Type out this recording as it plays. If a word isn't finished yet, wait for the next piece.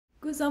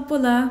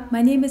Sampola.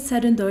 My name is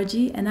Tsedon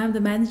Dorji and I'm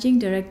the Managing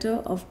Director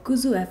of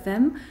Kuzu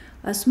FM,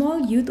 a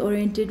small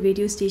youth-oriented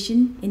radio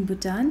station in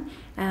Bhutan.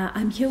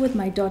 I'm here with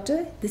my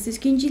daughter. This is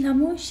Kinjil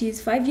Hamu. She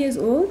is 5 years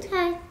old.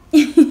 Hi.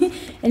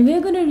 And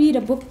we're going to read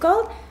a book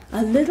called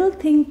A Little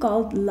Thing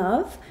Called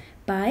Love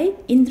by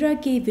Indra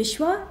K.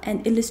 Vishwa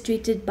and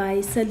illustrated by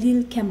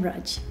Salil Khem.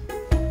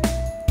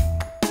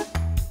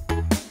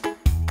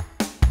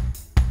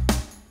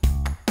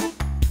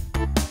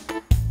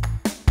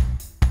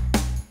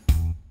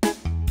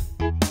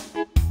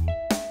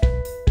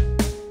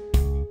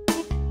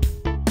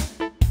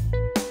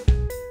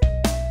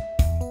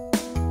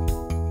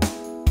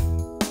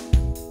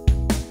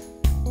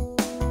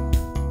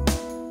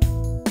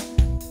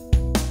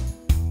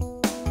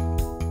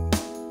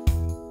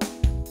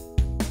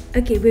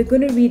 Okay, we're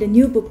going to read a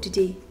new book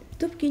today.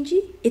 Tup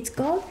Kinji. It's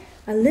called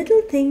A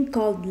Little Thing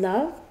Called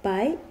Love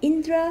by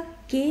Indra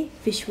K.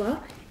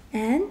 Vishwa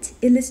and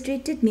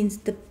illustrated means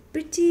the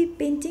pretty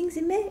paintings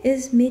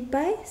is made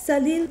by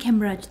Salil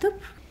Khem.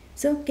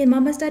 So, can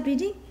Mama start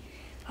reading?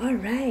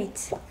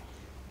 Alright.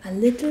 A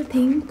Little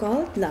Thing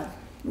Called Love.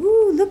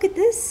 Ooh, look at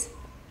this.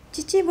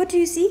 Chiche, what do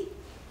you see?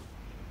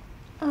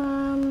 A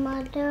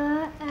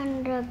mother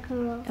and a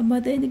girl. A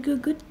mother and a girl,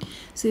 good.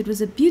 So it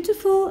was a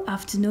beautiful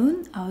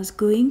afternoon. I was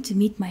going to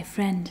meet my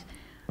friend.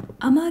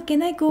 Amma,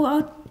 can I go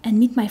out and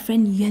meet my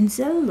friend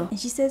Yunsel? And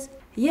she says,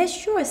 yes,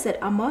 sure, said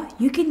Amma.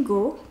 You can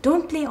go.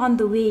 Don't play on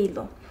the way,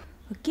 lo.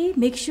 Okay,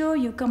 make sure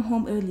you come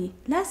home early.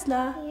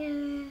 Lasla.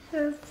 Yeah,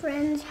 her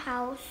friend's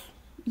house.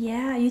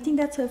 Yeah, you think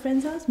that's her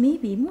friend's house?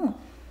 Maybe more.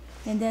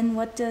 And then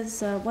what are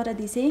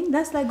they saying?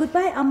 Lasla,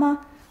 goodbye,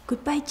 Amma.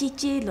 Goodbye,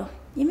 Chiche, lo.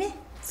 Ime?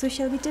 So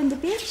shall we turn the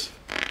page?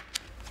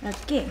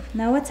 Okay,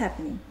 now what's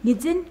happening?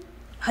 Yidzin,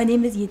 her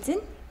name is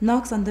Yidzin,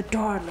 knocks on the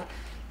door.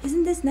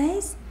 Isn't this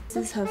nice?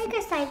 Looks like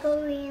a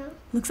cycle wheel.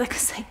 Looks like a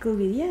cycle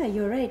wheel. Yeah,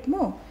 you're right,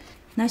 Mo.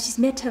 Now she's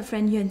met her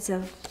friend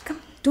Yunsel.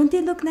 Come, don't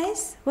they look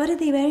nice? What are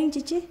they wearing,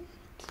 Chichi?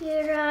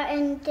 Kira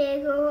and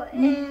Tego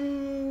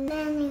and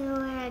then you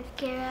wear a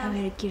Kira. I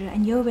wear a Kira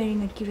and you're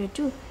wearing a Kira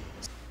too.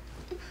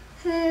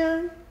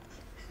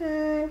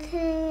 Her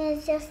thing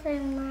is just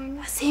like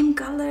mine. Same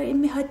color.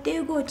 In her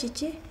Tego,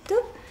 Chichi.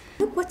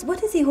 Look,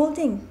 what is he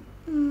holding?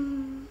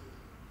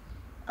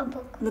 A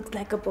book. Looks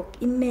like a book.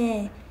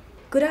 Imme.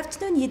 Good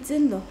afternoon,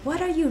 Yidzin. What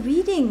are you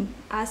reading?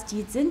 Asked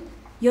Yidzin.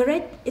 You're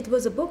right, it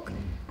was a book.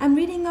 I'm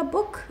reading a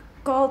book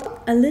called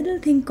A Little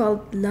Thing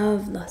Called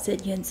Love,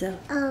 said Yunsel.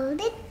 A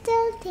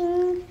little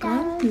thing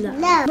called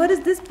love. What is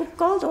this book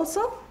called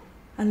also?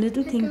 A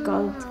Little Thing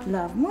Called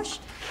Love. Mush.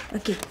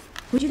 Okay.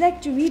 Would you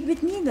like to read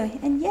with me?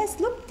 And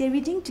yes, look, they're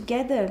reading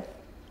together.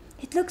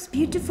 It looks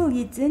beautiful,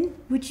 Yidzin.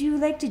 Would you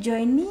like to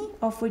join me?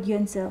 Offered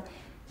Yunsel.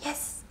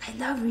 Yes, I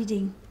love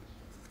reading,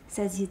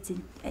 says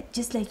Yidzin.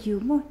 Just like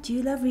you. Mo, do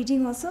you love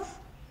reading also?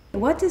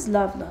 What is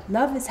love?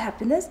 Love is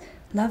happiness.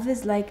 Love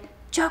is like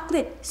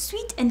chocolate,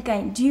 sweet and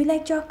kind. Do you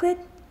like chocolate?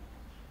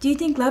 Do you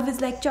think love is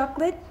like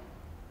chocolate?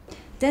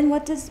 Then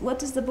what does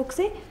the book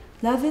say?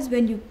 Love is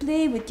when you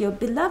play with your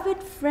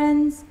beloved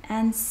friends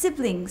and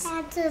siblings.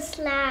 That's a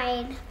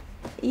slide.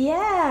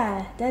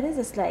 Yeah, that is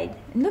a slide.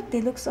 And look, they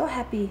look so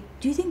happy.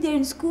 Do you think they're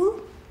in school?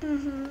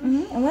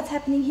 And what's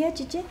happening here,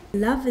 Chiche?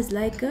 Love is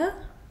like a...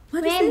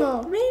 What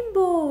rainbow. Is it?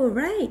 Rainbow,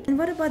 right. And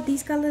what about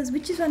these colors?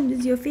 Which one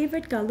is your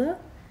favorite color?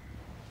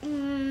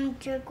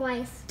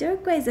 Turquoise.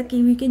 Turquoise.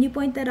 Okay, can you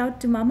point that out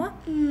to Mama?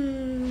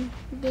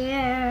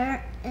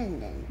 There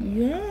and then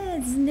there.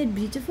 Yes, isn't it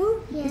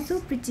beautiful? Yes. It's so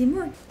pretty.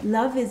 More.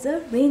 Love is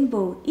a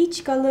rainbow.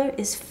 Each color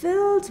is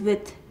filled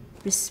with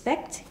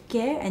respect,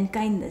 care, and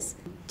kindness.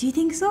 Do you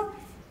think so?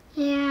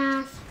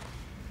 Yes.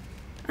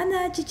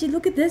 Anna, Chichi,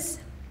 look at this.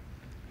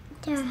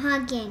 They're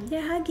hugging.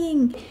 They're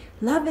hugging.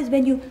 Love is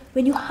when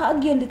you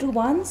hug your little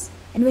ones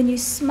and when you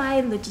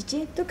smile,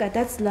 Chichi. Look at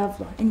that's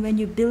love. And when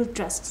you build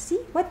trust. See?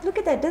 What? Look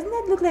at that. Doesn't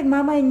that look like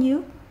Mama and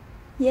you?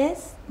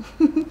 Yes?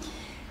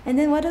 And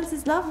then what else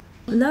is love?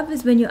 Love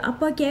is when your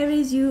appa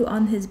carries you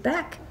on his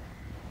back.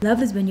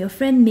 Love is when your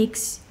friend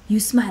makes you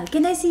smile.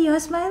 Can I see your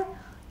smile?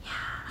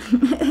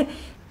 Yeah.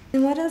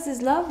 And what else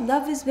is love?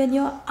 Love is when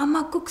your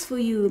amma cooks for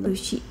you.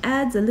 She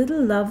adds a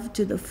little love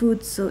to the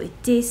food so it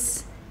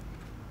tastes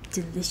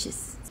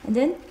delicious. And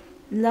then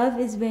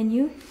love is when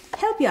you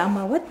help your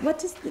amma.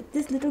 What is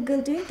this little girl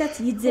doing? That's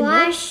Yidzin,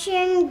 right?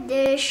 Washing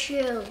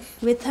dishes.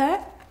 With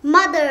her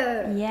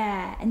mother.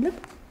 Yeah, and look,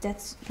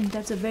 that's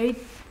a very...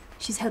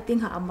 She's helping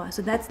her amma.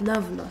 So that's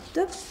love.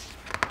 Look.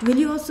 Will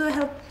you also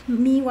help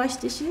me wash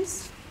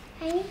dishes?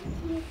 I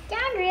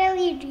can't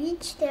really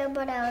reach there,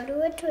 but I'll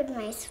do it with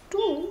my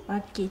stool.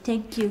 Okay,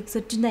 thank you.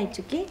 So tonight,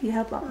 okay? You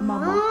help out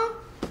Mama.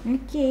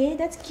 Okay,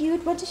 that's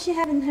cute. What does she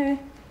have in her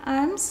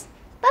arms?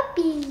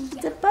 Puppy.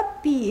 It's a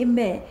puppy,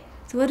 Imbe.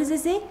 So what does it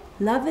say?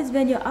 Love is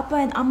when your appa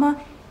and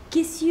amma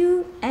kiss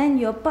you and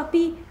your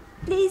puppy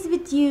plays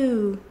with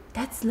you.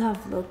 That's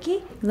love,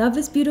 okay? Love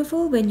is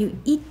beautiful when you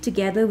eat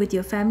together with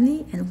your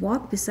family and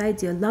walk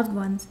beside your loved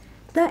ones.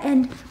 The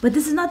end. But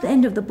this is not the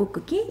end of the book,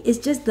 okay? It's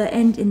just the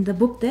end in the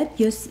book that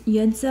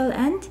Yunsel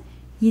and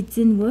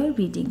Yidzin were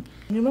reading.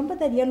 Remember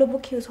that yellow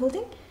book he was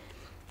holding?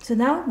 So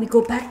now we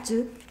go back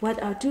to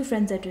what our two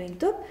friends are doing.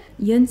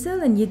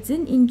 Yeonsel and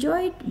Yidzin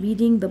enjoyed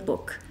reading the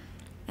book.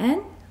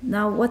 And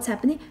now what's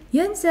happening?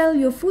 Yeonsel,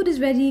 your food is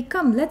ready.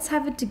 Come, let's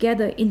have it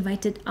together,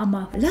 invited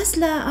Amma.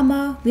 Lasla,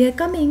 Amma, we are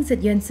coming,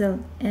 said Yeonsel.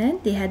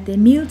 And they had their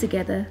meal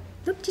together.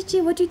 Look,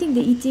 Chichi, what do you think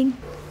they're eating?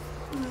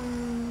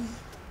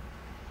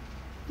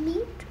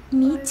 Meat?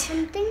 Or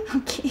something.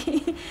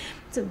 Okay.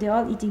 So they're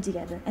all eating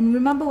together. And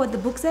remember what the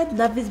book said?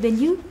 Love is when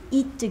you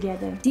eat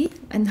together. See?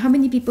 And how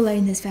many people are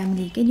in his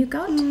family? Can you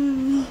count?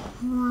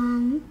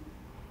 1,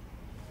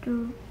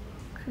 2,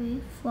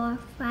 3, 4,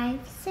 5,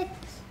 6.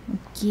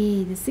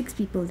 Okay, there's 6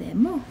 people there.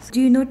 More. So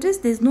do you notice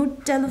there's no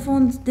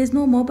telephones, there's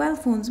no mobile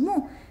phones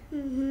more?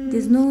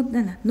 There's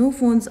no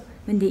phones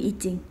when they're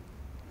eating.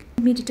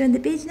 Want me to turn the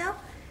page now?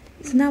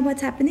 So now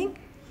what's happening?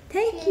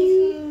 Thank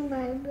you.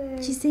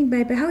 Bye-bye. She's saying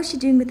bye-bye. How is she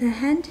doing with her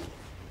hand?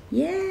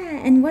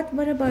 Yeah. And what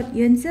about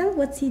Yeonsel?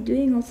 What's he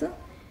doing also?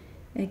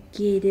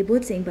 Okay, they're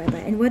both saying bye-bye.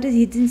 And what is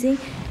Yidzin saying?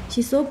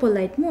 She's so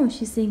polite. More.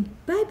 She's saying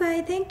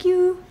bye-bye. Thank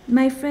you,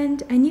 my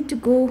friend. I need to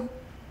go.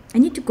 I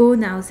need to go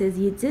now, says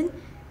Yidzin.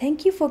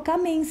 Thank you for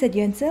coming, said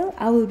Yeonsel.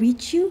 I will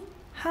reach you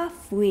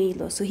halfway.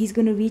 So he's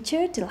going to reach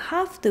her till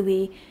half the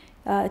way,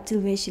 till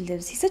where she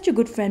lives. He's such a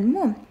good friend,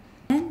 Mom.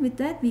 And with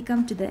that, we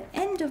come to the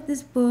end of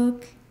this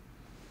book.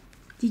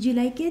 Did you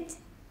like it?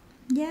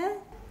 Yeah?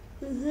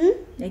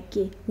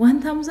 Okay.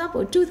 1 thumbs up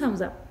or 2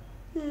 thumbs up?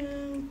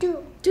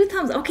 2. 2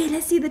 thumbs. Okay,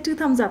 let's see the 2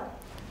 thumbs up.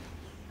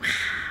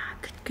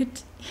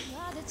 Good.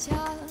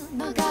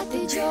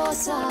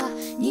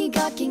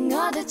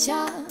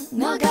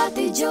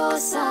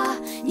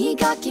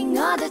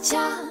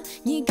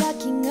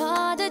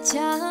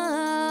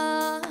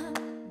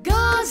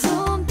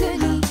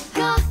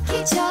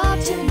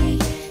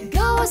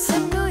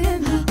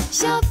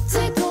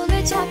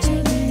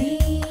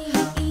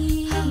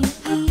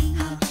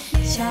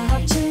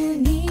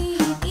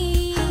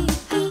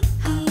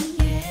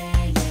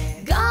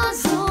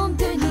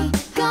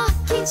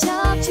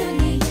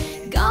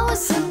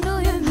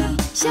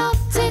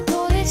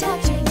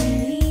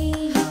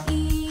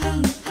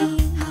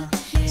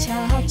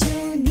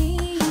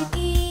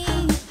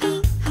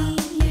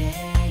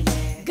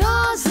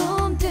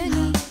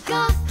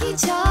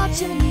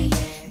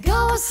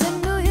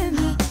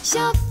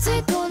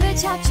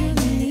 Chapter